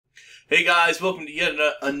Hey guys, welcome to yet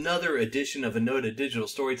another edition of Enota Digital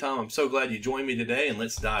Storytime. I'm so glad you joined me today, and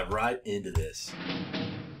let's dive right into this.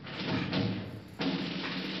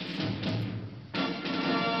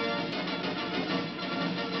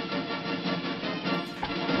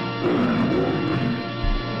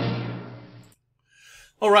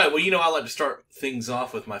 Alright, well, I like to start things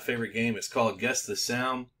off with my favorite game. It's called Guess the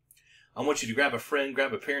Sound. I want you to grab a friend,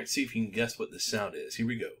 grab a parent, see if you can guess what the sound is. Here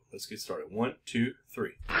we go. Let's get started. 1, 2, 3.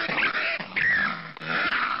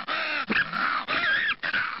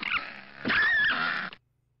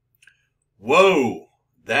 Whoa!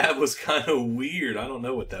 That was kind of weird. I don't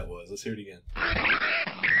know what that was. Let's hear it again.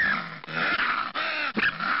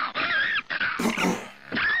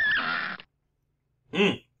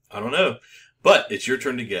 I don't know. But it's your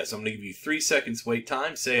turn to guess. I'm going to give you 3 seconds wait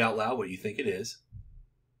time. Say out loud what you think it is.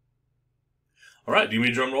 Alright, do you need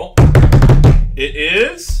a drum roll? It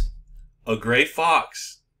is a gray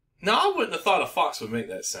fox. Now, I wouldn't have thought a fox would make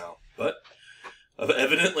that sound, but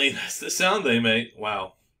evidently that's the sound they make.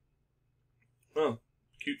 Wow. Oh,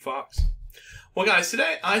 cute fox. Well, guys,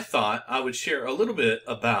 today I thought I would share a little bit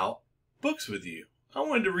about books with you. I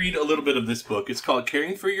wanted to read a little bit of this book. It's called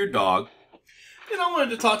Caring for Your Dog. And I wanted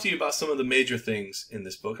to talk to you about some of the major things in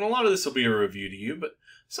this book. And a lot of this will be a review to you, but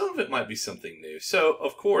some of it might be something new. So,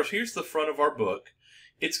 of course, here's the front of our book.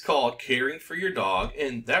 It's called Caring for Your Dog.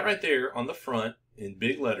 And that right there on the front in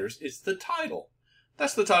big letters is the title.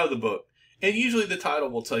 That's the title of the book. And usually the title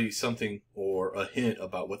will tell you something or a hint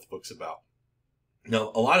about what the book's about.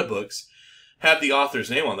 Now, a lot of books have the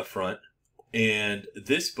author's name on the front. And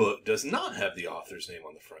this book does not have the author's name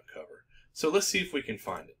on the front cover. So let's see if we can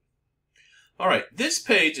find it. All right, this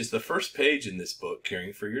page is the first page in this book,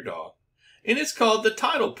 Caring for Your Dog, and it's called the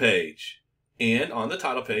title page. And on the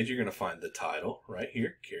title page, you're going to find the title right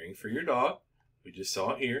here, Caring for Your Dog. We just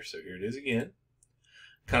saw it here, so here it is again.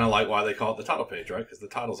 Kind of like why they call it the title page, right? Because the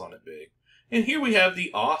title's on it big. And here we have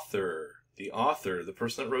the author. The author, the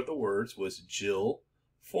person that wrote the words, was Jill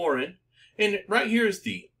Foran. And right here is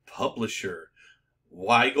the publisher,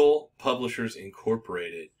 Weigel Publishers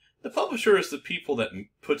Incorporated. The publisher is the people that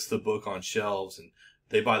puts the book on shelves, and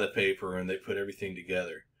they buy the paper and they put everything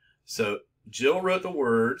together. So Jill wrote the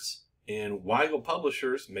words, and Weigel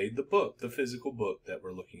Publishers made the book, the physical book that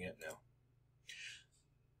we're looking at now.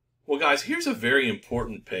 Well, guys, here's a very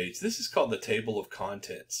important page. This is called the Table of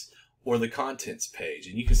Contents, or the Contents page.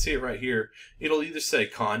 And you can see it right here. It'll either say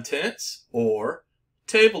Contents or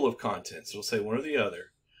Table of Contents. It'll say one or the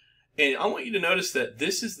other. And I want you to notice that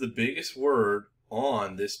this is the biggest word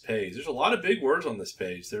on this page. There's a lot of big words on this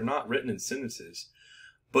page. They're not written in sentences,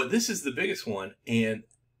 but this is the biggest one, and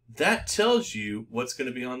that tells you what's going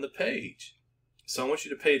to be on the page. So I want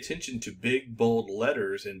you to pay attention to big, bold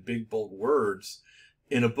letters and big, bold words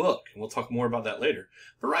in a book, and we'll talk more about that later.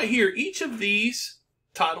 But right here, each of these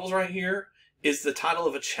titles right here is the title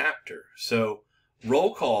of a chapter. So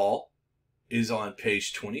Roll Call is on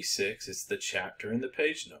page 26. It's the chapter and the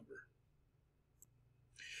page number.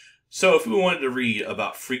 So if we wanted to read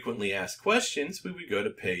about frequently asked questions, we would go to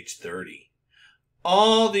page 30.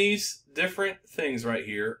 All these different things right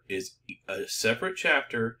here is a separate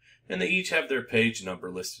chapter, and they each have their page number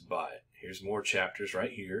listed by it. Here's more chapters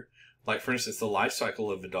right here. Like, for instance, the life cycle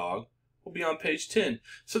of a dog will be on page 10.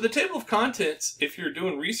 So the table of contents, if you're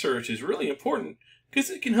doing research, is really important because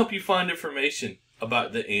it can help you find information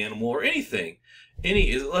about the animal or anything.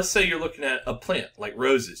 Let's say you're looking at a plant like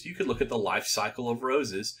roses. You could look at the life cycle of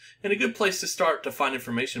roses, and a good place to start to find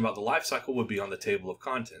information about the life cycle would be on the table of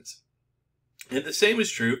contents. And the same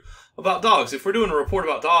is true about dogs. If we're doing a report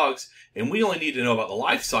about dogs and we only need to know about the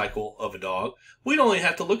life cycle of a dog, we'd only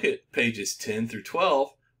have to look at pages 10 through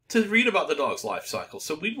 12 to read about the dog's life cycle.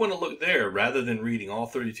 So we'd want to look there rather than reading all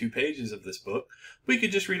 32 pages of this book. We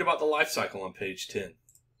could just read about the life cycle on page 10.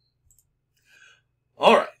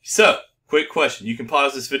 All right, so quick question. You can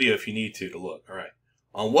pause this video if you need to look. All right.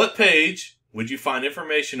 On what page would you find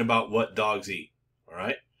information about what dogs eat? All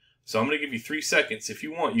right. So I'm going to give you 3 seconds. If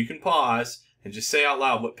you want, you can pause and just say out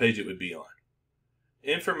loud what page it would be on.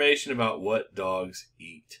 Information about what dogs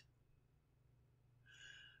eat.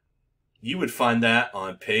 You would find that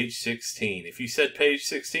on page 16. If you said page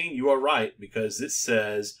 16, you are right because this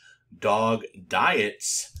says dog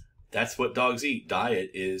diets. That's what dogs eat.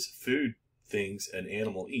 Diet is food things an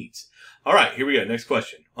animal eats. All right, here we go. Next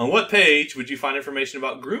question. On what page would you find information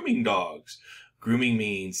about grooming dogs? Grooming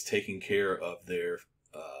means taking care of their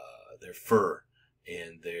fur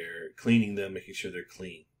and they're cleaning them, making sure they're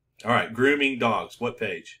clean. All right, grooming dogs. What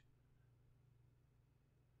page?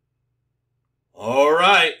 All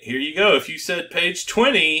right, here you go. If you said page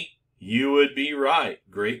 20, you would be right.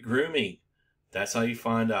 Great grooming. That's how you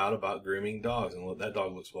find out about grooming dogs. And look, that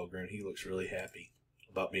dog looks well groomed. He looks really happy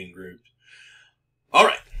about being groomed. All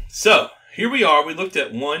right, so here we are. We looked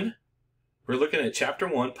at one. We're looking at chapter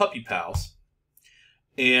 1, Puppy Pals.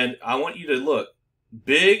 And I want you to look.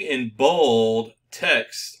 Big and bold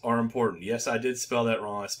text are important. Yes, I did spell that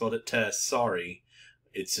wrong. I spelled it test. Sorry.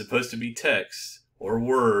 It's supposed to be text or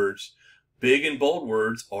words. Big and bold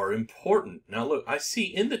words are important. Now look, I see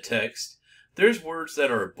in the text, there's words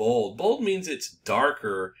that are bold. Bold means it's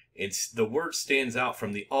darker. The word stands out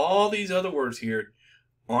from all these other words here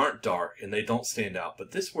aren't dark and they don't stand out.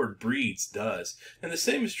 But this word breeds does. And the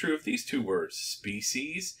same is true of these two words,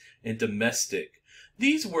 species and domestic.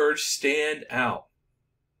 These words stand out.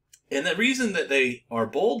 And the reason that they are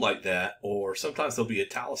bold like that, or sometimes they'll be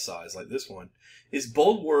italicized like this one, is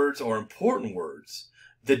bold words are important words.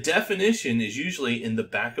 The definition is usually in the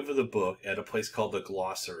back of the book at a place called the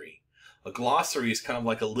glossary. A glossary is kind of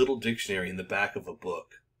like a little dictionary in the back of a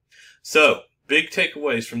book. So, big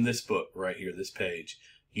takeaways from this book right here, this page.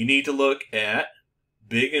 You need to look at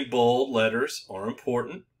big and bold letters are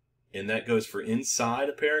important, and that goes for inside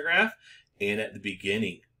a paragraph and at the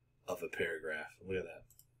beginning of a paragraph. Look at that.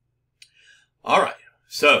 All right,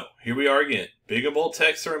 so here we are again. Big and bold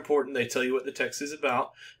texts are important. They tell you what the text is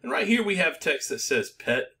about. And right here we have text that says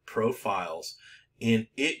pet profiles. And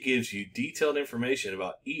it gives you detailed information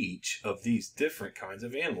about each of these different kinds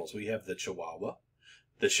of animals. We have the Chihuahua,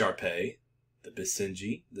 the Shar-Pei, the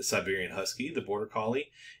Basenji, the Siberian Husky, the Border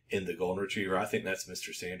Collie, and the Golden Retriever. I think that's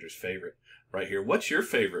Mr. Sanders' favorite right here. What's your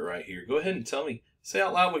favorite right here? Go ahead and tell me. Say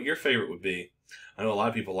out loud what your favorite would be. I know a lot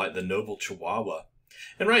of people like the Noble Chihuahua.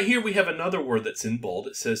 And right here we have another word that's in bold.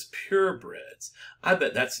 It says purebreds. I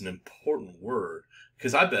bet that's an important word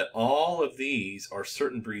because I bet all of these are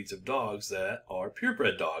certain breeds of dogs that are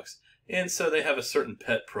purebred dogs. And so they have a certain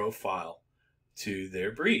pet profile to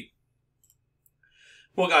their breed.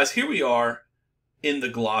 Well, guys, here we are in the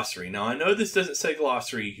glossary. Now, I know this doesn't say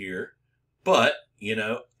glossary here, but, you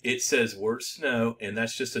know, it says words to know, and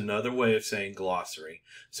that's just another way of saying glossary.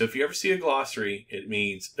 So if you ever see a glossary, it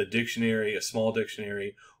means a dictionary, a small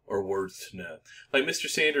dictionary, or words to know. Like Mr.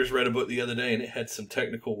 Sanders read a book the other day, and it had some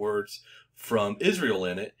technical words from Israel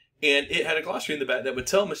in it, and it had a glossary in the back that would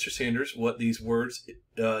tell Mr. Sanders what these words,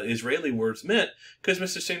 Israeli words meant, because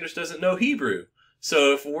Mr. Sanders doesn't know Hebrew.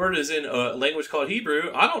 So if a word is in a language called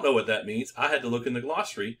Hebrew, I don't know what that means. I had to look in the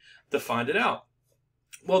glossary to find it out.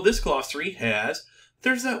 Well, this glossary has,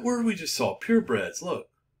 there's that word we just saw, purebreds. Look,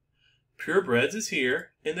 purebreds is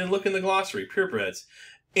here. And then look in the glossary, purebreds.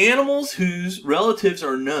 Animals whose relatives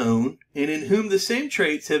are known and in whom the same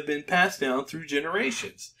traits have been passed down through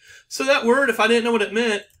generations. So that word, if I didn't know what it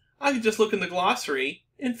meant, I could just look in the glossary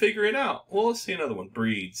and figure it out. Well, let's see another one,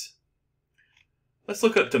 breeds. Let's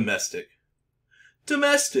look up domestic.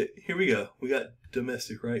 Domestic. Here we go. We got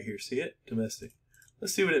domestic right here. See it? Domestic.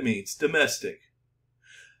 Let's see what it means. Domestic.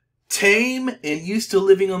 Tame and used to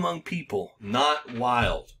living among people, not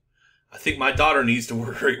wild. I think my daughter needs to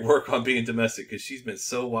work on being domestic because she's been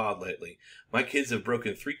so wild lately. My kids have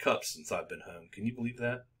broken 3 cups since I've been home. Can you believe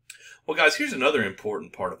that? Well, guys, here's another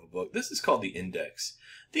important part of a book. This is called the index.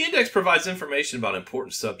 The index provides information about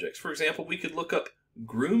important subjects. For example, we could look up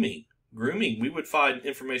grooming. Grooming, we would find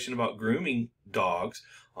information about grooming dogs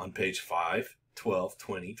on page 5, 12,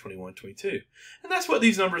 20, 21, 22. And that's what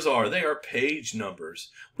these numbers are. They are page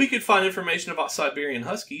numbers. We could find information about Siberian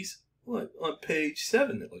Huskies on page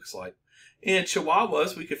 7, it looks like. And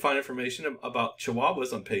Chihuahuas, we could find information about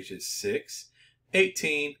Chihuahuas on pages 6,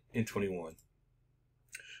 18, and 21.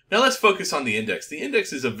 Now let's focus on the index. The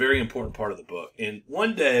index is a very important part of the book. And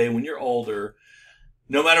one day when you're older,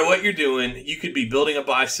 no matter what you're doing, you could be building a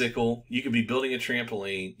bicycle, you could be building a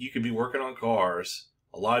trampoline, you could be working on cars.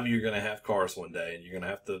 A lot of you are going to have cars one day, and you're going to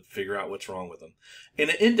have to figure out what's wrong with them. And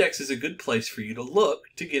an index is a good place for you to look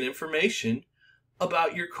to get information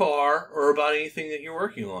about your car or about anything that you're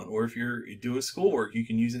working on. Or if you're doing schoolwork, you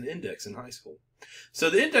can use an index in high school. So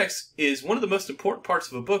the index is one of the most important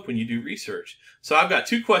parts of a book when you do research. So I've got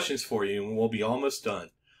 2 questions for you, and we'll be almost done.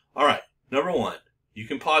 All right, number 1. You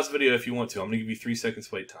can pause the video if you want to. I'm going to give you 3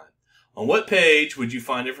 seconds wait time. On what page would you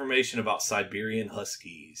find information about Siberian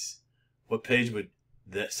Huskies? What page would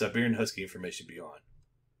that Siberian Husky information be on?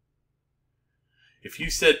 If you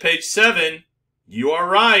said page 7, you are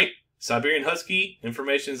right. Siberian Husky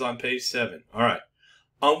information is on page 7. All right.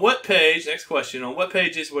 On what page, next question, on what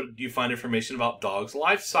pages would you find information about dogs'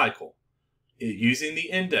 life cycle? Using the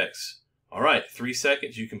index. All right, 3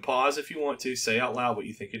 seconds. You can pause if you want to. Say out loud what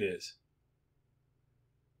you think it is.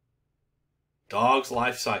 Dog's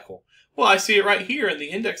life cycle. Well, I see it right here in the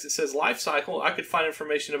index. It says life cycle. I could find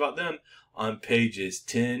information about them on pages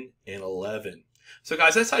 10 and 11. So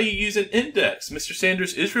guys, that's how you use an index. Mr.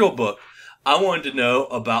 Sanders' Israel book. I wanted to know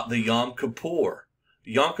about the Yom Kippur.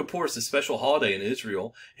 Yom Kippur is a special holiday in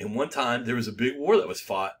Israel, and one time there was a big war that was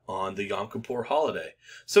fought on the Yom Kippur holiday.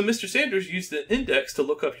 So Mr. Sanders used the index to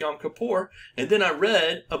look up Yom Kippur, and then I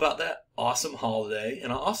read about that awesome holiday,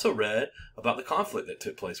 and I also read about the conflict that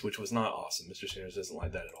took place, which was not awesome. Mr. Sanders doesn't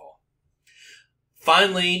like that at all.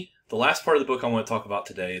 Finally, the last part of the book I want to talk about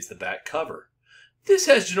today is the back cover. This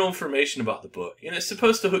has general information about the book, and it's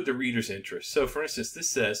supposed to hook the reader's interest. So, for instance, this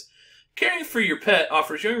says, Caring for Your Pet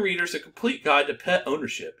offers young readers a complete guide to pet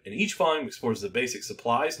ownership, and each volume explores the basic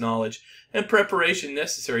supplies, knowledge, and preparation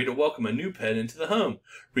necessary to welcome a new pet into the home.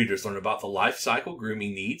 Readers learn about the life cycle,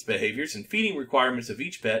 grooming needs, behaviors, and feeding requirements of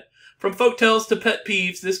each pet. From folktales to pet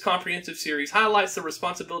peeves, this comprehensive series highlights the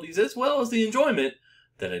responsibilities as well as the enjoyment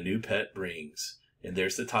that a new pet brings. And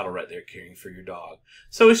there's the title right there, Caring for Your Dog.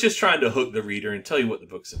 So it's just trying to hook the reader and tell you what the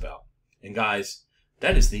book's about. And guys,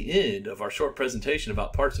 that is the end of our short presentation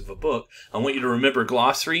about parts of a book. I want you to remember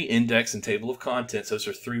glossary, index, and table of contents. Those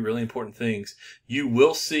are three really important things you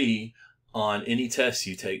will see on any test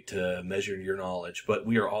you take to measure your knowledge. But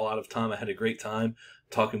we are all out of time. I had a great time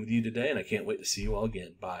talking with you today, and I can't wait to see you all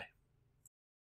again. Bye.